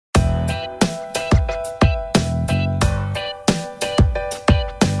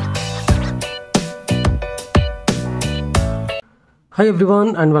Hi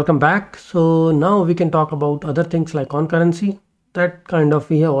everyone and welcome back. So now we can talk about other things like concurrency. That kind of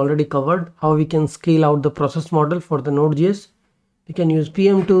we have already covered, how we can scale out the process model for the Node.js. We can use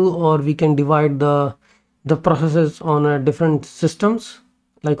PM2 or we can divide the processes on different systems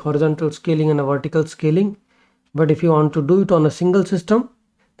like horizontal scaling and a vertical scaling. But if you want to do it on a single system,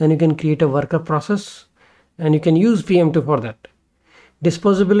 then you can create a worker process and you can use PM2 for that.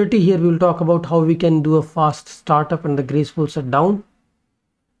 Disposability, here we will talk about how we can do a fast startup and the graceful shutdown.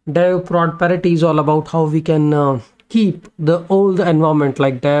 Dev prod parity is all about how we can keep the old environment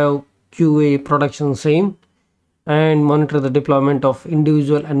like dev, QA, production same and monitor the deployment of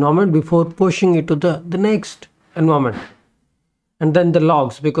individual environment before pushing it to the next environment. And then the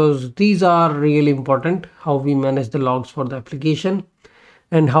logs, because these are really important, how we manage the logs for the application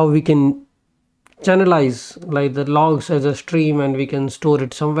and how we can channelize like the logs as a stream and we can store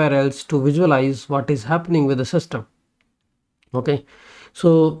it somewhere else to visualize what is happening with the system. Okay,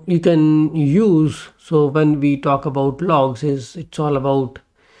 so you can use, so when we talk about logs, it's all about,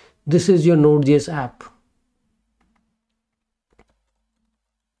 this is your Node.js app.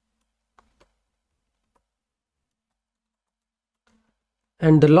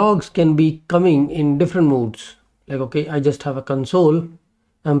 And the logs can be coming in different modes. Like, okay, I just have a console.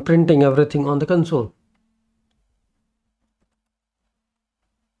 I'm printing everything on the console.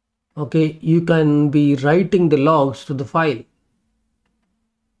 Okay, you can be writing the logs to the file.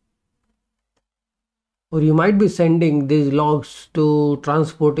 Or you might be sending these logs to,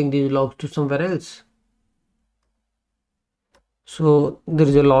 transporting these logs to somewhere else. So there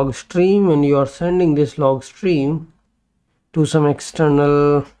is a log stream and you are sending this log stream to some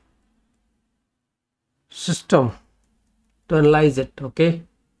external system to analyze it. Okay,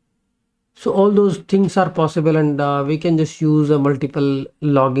 so all those things are possible and we can just use multiple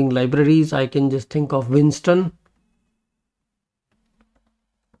logging libraries. I can just think of Winston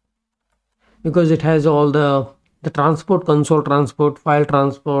because it has all the transport, console transport, file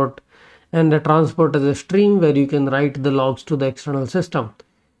transport, and the transport as a stream where you can write the logs to the external system.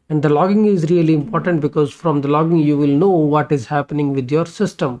 And the logging is really important because from the logging you will know what is happening with your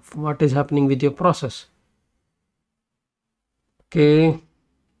system, what is happening with your process. Okay,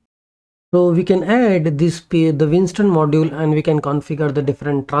 so we can add this the Winston module and we can configure the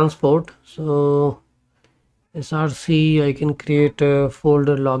different transport. So src, I can create a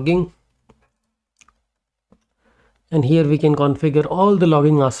folder logging. And here we can configure all the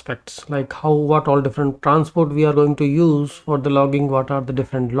logging aspects, like what all different transport we are going to use for the logging, what are the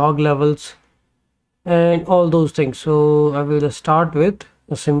different log levels and all those things. So I will just start with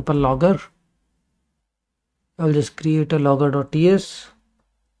a simple logger. I'll just create a logger.ts.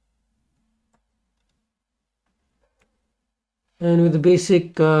 And with the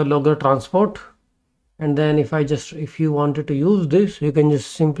basic logger transport. And then if you wanted to use this, you can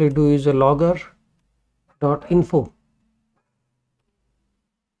just simply do is a logger.info.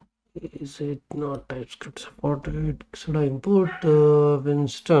 Is it not TypeScript supported? Should I import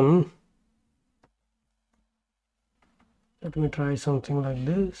Winston? Let me try something like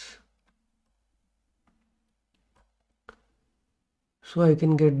this. So I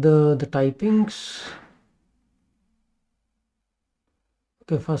can get the typings.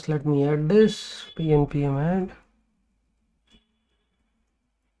 Okay, first let me add this npm add.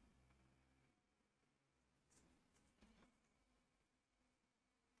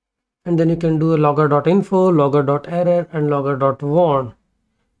 And then you can do a logger.info, logger.error and logger.warn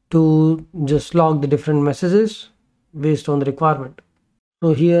to just log the different messages based on the requirement.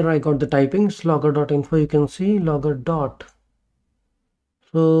 So here I got the typings, logger.info, you can see logger dot.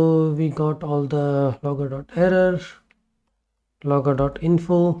 So we got all the logger.error,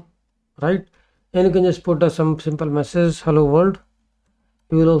 logger.info, right? And you can just put some simple message, hello world.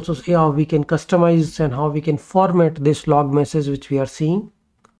 We will also see how we can customize and how we can format this log message which we are seeing.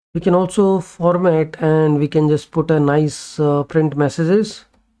 We can also format and we can just put a nice print messages.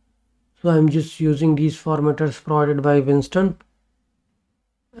 So I'm just using these formatters provided by Winston.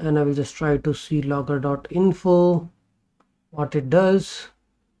 And I will just try to see logger.info, what it does.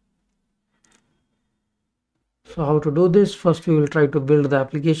 So how to do this? First we will try to build the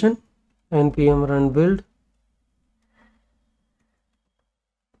application. npm run build.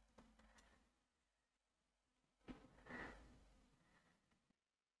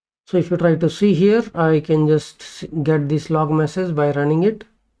 So if you try to see here, I can just get this log message by running it.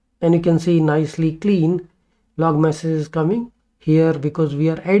 And you can see nicely clean log message is coming here because we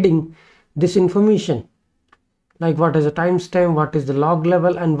are adding this information. Like what is the timestamp, what is the log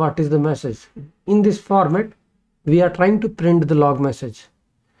level and what is the message. In this format, we are trying to print the log message.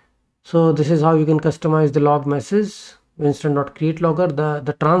 So this is how you can customize the log message Winston.create logger.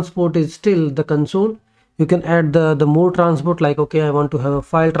 The transport is still the console. You can add the more transport, like okay, I want to have a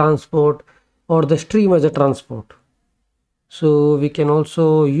file transport or the stream as a transport. So we can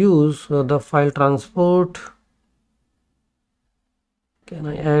also use the file transport. Can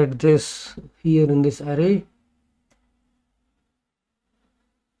I add this here in this array?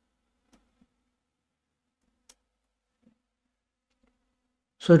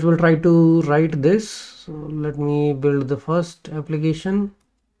 So it will try to write this. So let me build the first application.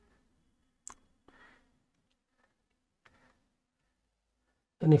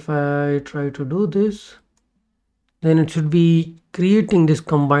 And if I try to do this, then it should be creating this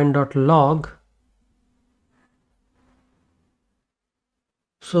combine.log.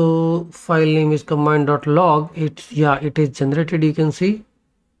 So file name is combine.log. It is generated, you can see,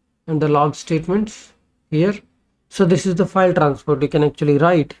 and the log statements here. So this is the file transport. You can actually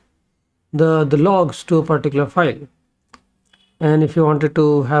write the logs to a particular file. And if you wanted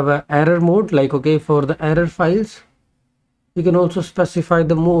to have an error mode, like okay, for the error files, you can also specify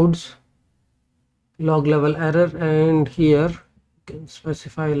the modes, log level error, and here you can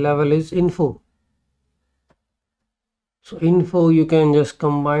specify level is info. So info, you can just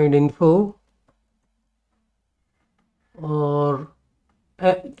combine info, or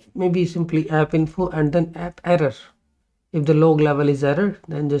maybe simply app info and then app error. If the log level is error,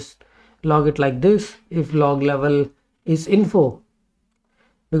 then just log it like this. If log level is info,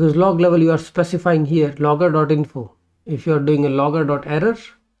 because log level you are specifying here logger.info. If you are doing a logger.error,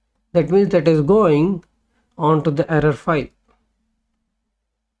 that means that is going onto the error file.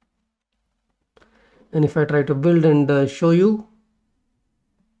 And if I try to build and show you,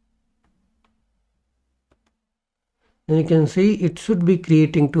 then you can see it should be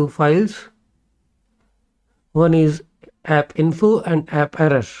creating two files. One is app info and app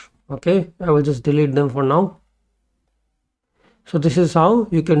error. Okay, I will just delete them for now. So this is how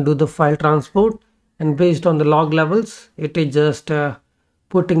you can do the file transport, and based on the log levels, it is just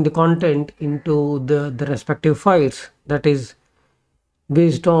putting the content into the respective files. That is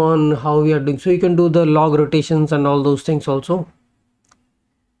based on how we are doing. So you can do the log rotations and all those things also.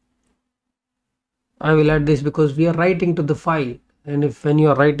 I will add this because we are writing to the file, and if when you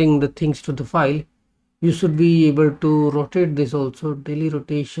are writing the things to the file, you should be able to rotate this also. Daily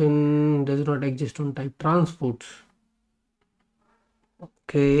rotation does not exist on type transports.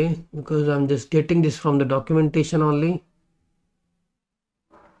 Okay, because I'm just getting this from the documentation only.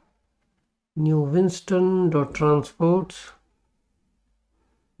 New Winston.transports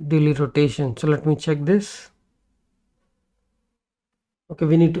daily rotation. So let me check this. Okay,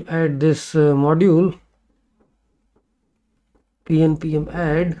 we need to add this module npm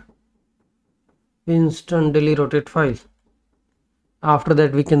add Winston daily rotate file. After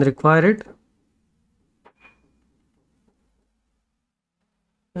that we can require it,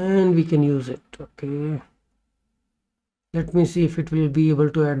 and we can use it. Okay, let me see if it will be able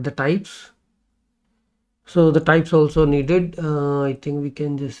to add the types. So the types also needed. I think we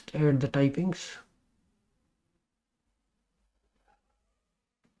can just add the typings.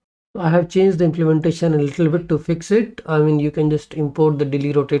 I have changed the implementation a little bit to fix it. I mean, you can just import the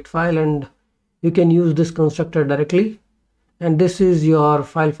daily rotate file and you can use this constructor directly, and this is your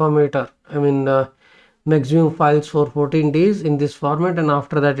file formatter. I mean, maximum files for 14 days in this format, and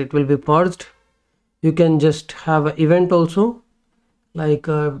after that it will be purged. You can just have an event also, like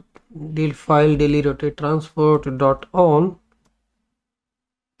deal file daily rotate transport dot on,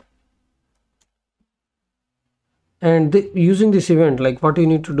 and using this event, like what you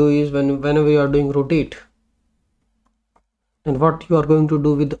need to do is whenever you are doing rotate, and what you are going to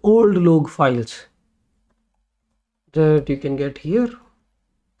do with the old log files that you can get here.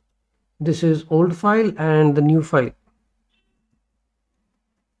 This is old file and the new file,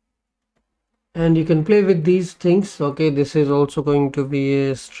 and you can play with these things. Okay, this is also going to be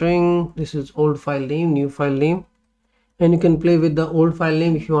a string. This is old file name, new file name, and you can play with the old file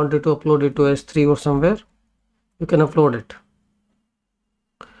name. If you wanted to upload it to S3 or somewhere, you can upload it.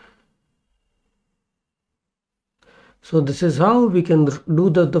 So this is how we can do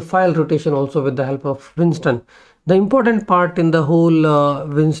the file rotation also with the help of Winston. The important part in the whole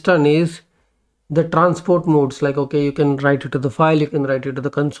Winston is the transport modes. Like okay, you can write it to the file, you can write it to the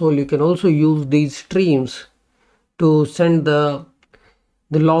console. You can also use these streams to send the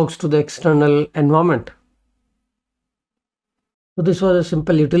logs to the external environment. So this was a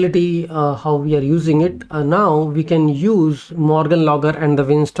simple utility, how we are using it. Now we can use Morgan logger and the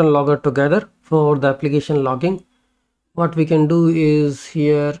Winston logger together for the application logging. What we can do is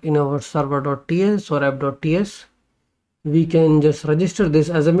here in our server.ts or app.ts, we can just register this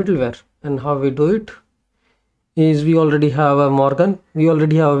as a middleware. And how we do it? is we already have a Morgan. We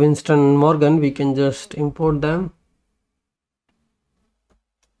already have a Winston and Morgan. We can just import them.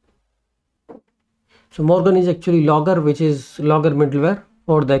 So Morgan is actually logger, which is logger middleware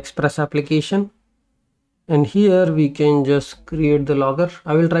for the Express application. And here we can just create the logger.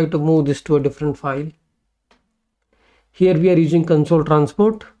 I will try to move this to a different file. Here we are using console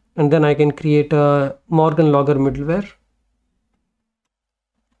transport, and then I can create a Morgan logger middleware.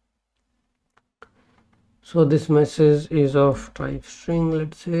 So this message is of type string,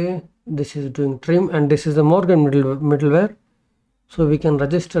 let's say. This is doing trim, and this is the Morgan middleware. So we can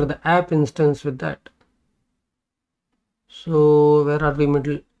register the app instance with that. So where are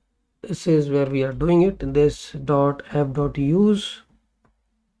we? This is where we are doing it. This .app.use.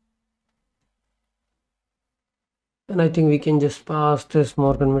 And I think we can just pass this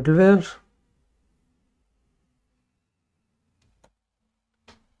Morgan middleware.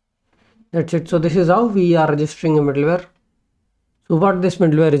 That's it. So this is how we are registering a middleware. So what this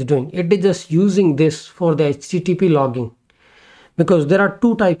middleware is doing, it is just using this for the HTTP logging, because there are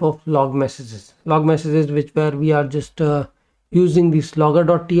two type of log messages. Log messages where we are just using this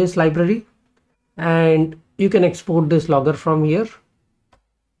logger.ts library, and you can export this logger from here.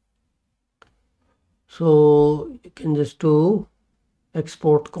 So you can just do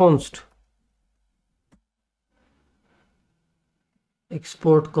export const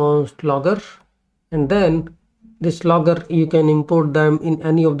logger, and then this logger you can import them in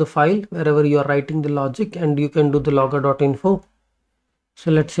any of the file wherever you are writing the logic, and you can do the logger.info.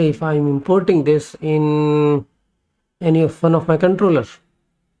 So let's say if I'm importing this in any of one of my controllers,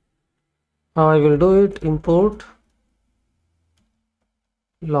 how I will do it: import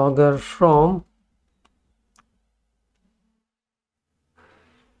logger from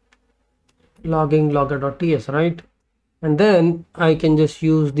logging logger.ts, right? And then I can just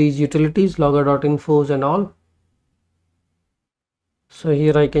use these utilities, logger.infos and all. So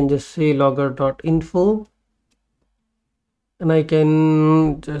here I can just say logger.info, and I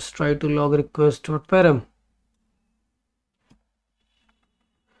can just try to log request.param.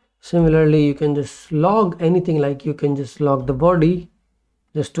 Similarly, you can just log anything, like you can just log the body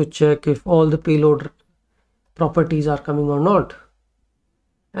just to check if all the payload properties are coming or not.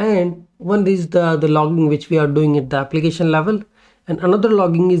 And one is the logging which we are doing at the application level, and another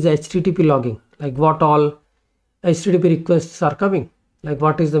logging is the HTTP logging, like what all HTTP requests are coming, like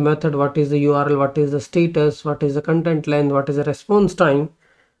what is the method, what is the URL, what is the status, what is the content length, what is the response time.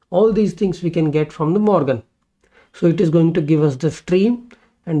 All these things we can get from the Morgan. So it is going to give us the stream,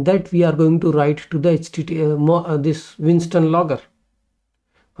 and that we are going to write to the HTTP this Winston logger.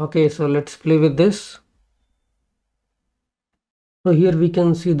 Okay, so let's play with this. So here we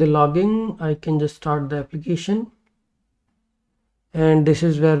can see the logging. I can just start the application, and this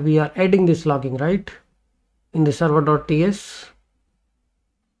is where we are adding this logging, right, in the server.ts.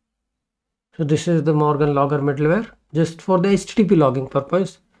 So this is the Morgan logger middleware just for the HTTP logging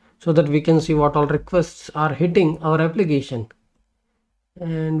purpose, so that we can see what all requests are hitting our application.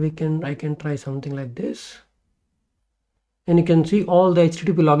 And I can try something like this, and you can see all the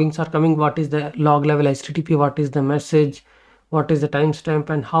HTTP loggings are coming. What is the log level HTTP, what is the message, what is the timestamp,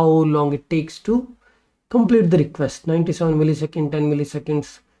 and how long it takes to complete the request: 97 milliseconds, 10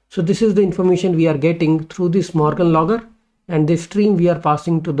 milliseconds. So this is the information we are getting through this Morgan logger, and this stream we are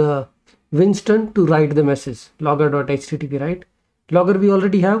passing to the Winston to write the message, logger.http, right? Logger we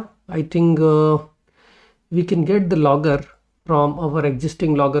already have. I think we can get the logger from our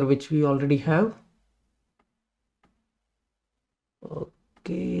existing logger which we already have.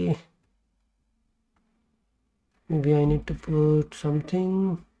 Okay, maybe I need to put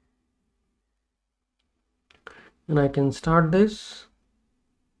something, and I can start this.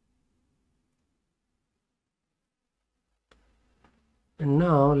 And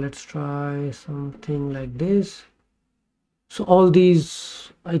now let's try something like this. So all these,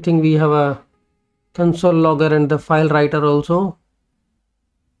 I think we have a console logger and the file writer also.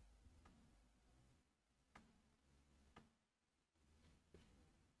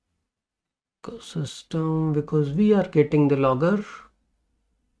 System, because we are getting the logger.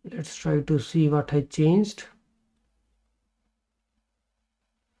 Let's try to see what has changed.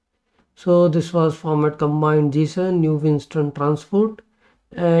 So this was format combined JSON, new Winston transport,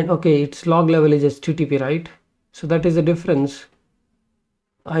 and okay, its log level is HTTP, right? So that is the difference.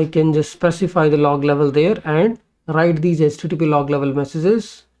 I can just specify the log level there and write these HTTP log level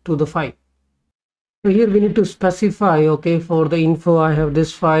messages to the file. So here we need to specify, okay, for the info I have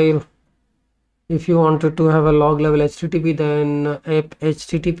this file. If you wanted to have a log level HTTP, then app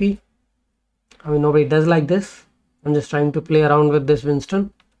HTTP. I mean, nobody does like this. I'm just trying to play around with this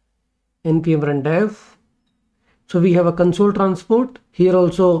Winston. npm run dev, So we have a console transport here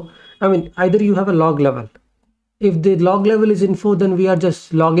also. I mean, either you have a log level. If the log level is info, then we are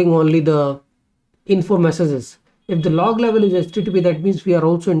just logging only the info messages. If the log level is HTTP, that means we are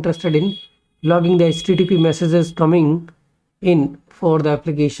also interested in logging the HTTP messages coming in for the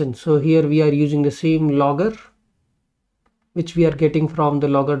application. So here we are using the same logger which we are getting from the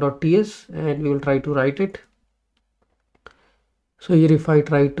logger.ts, and we will try to write it. So here if I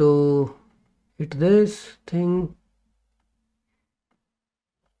try to hit this thing,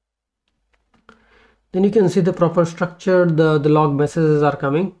 then you can see the proper structure, the log messages are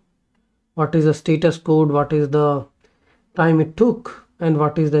coming. What is the status code, what is the time it took, and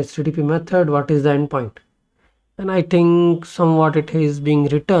what is the HTTP method, what is the endpoint. And I think somewhat it is being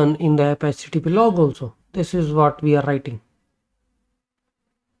written in the app HTTP log also. This is what we are writing.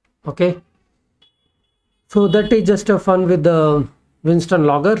 Okay, so that is just a fun with the Winston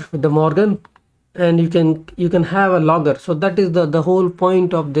logger, with the Morgan, and you can have a logger. So that is the whole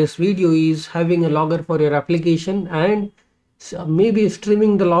point of this video, is having a logger for your application and maybe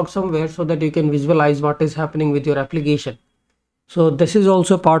streaming the log somewhere so that you can visualize what is happening with your application. So this is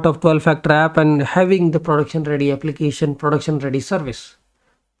also part of 12-factor app and having the production ready application, production ready service.